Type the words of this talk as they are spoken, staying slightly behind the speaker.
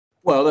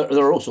Well,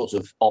 there are all sorts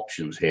of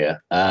options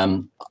here.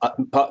 In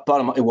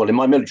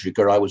my military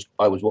career, I was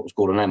what was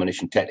called an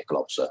ammunition technical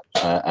officer,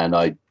 and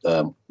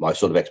my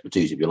sort of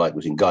expertise, if you like,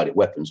 was in guided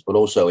weapons, but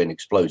also in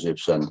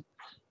explosives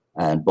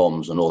and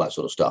bombs and all that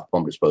sort of stuff,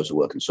 bomb disposal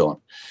work and so on.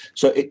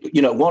 So,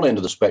 one end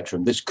of the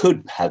spectrum, this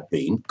could,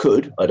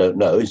 I don't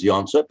know, is the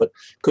answer, but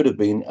could have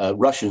been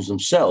Russians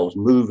themselves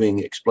moving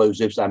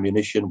explosives,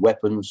 ammunition,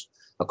 weapons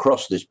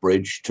across this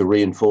bridge to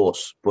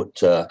reinforce,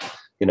 put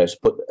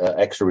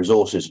extra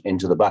resources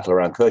into the battle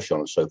around Kherson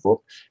and so forth.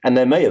 And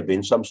there may have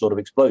been some sort of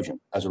explosion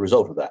as a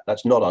result of that.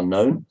 That's not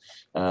unknown.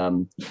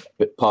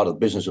 But part of the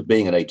business of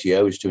being an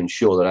ATO is to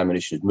ensure that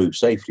ammunition is moved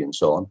safely and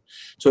so on.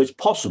 So it's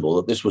possible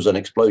that this was an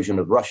explosion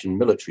of Russian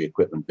military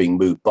equipment being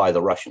moved by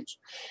the Russians.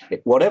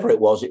 Whatever it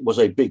was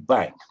a big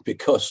bang,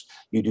 because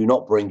you do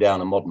not bring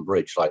down a modern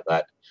bridge like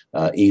that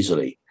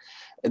easily.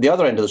 At the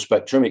other end of the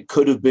spectrum, it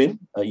could have been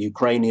a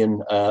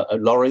Ukrainian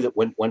lorry that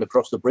went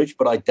across the bridge,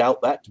 but I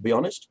doubt that, to be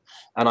honest.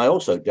 And I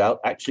also doubt,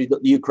 actually,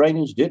 that the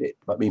Ukrainians did it.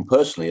 I mean,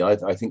 personally, I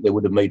think they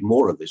would have made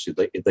more of this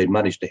if they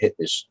managed to hit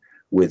this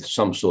with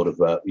some sort of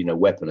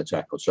weapon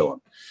attack or so on.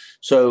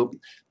 So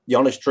the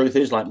honest truth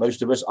is, like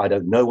most of us, I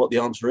don't know what the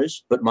answer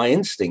is, but my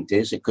instinct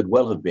is it could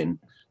well have been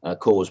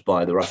caused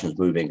by the Russians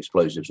moving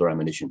explosives or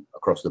ammunition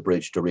across the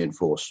bridge to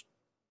reinforce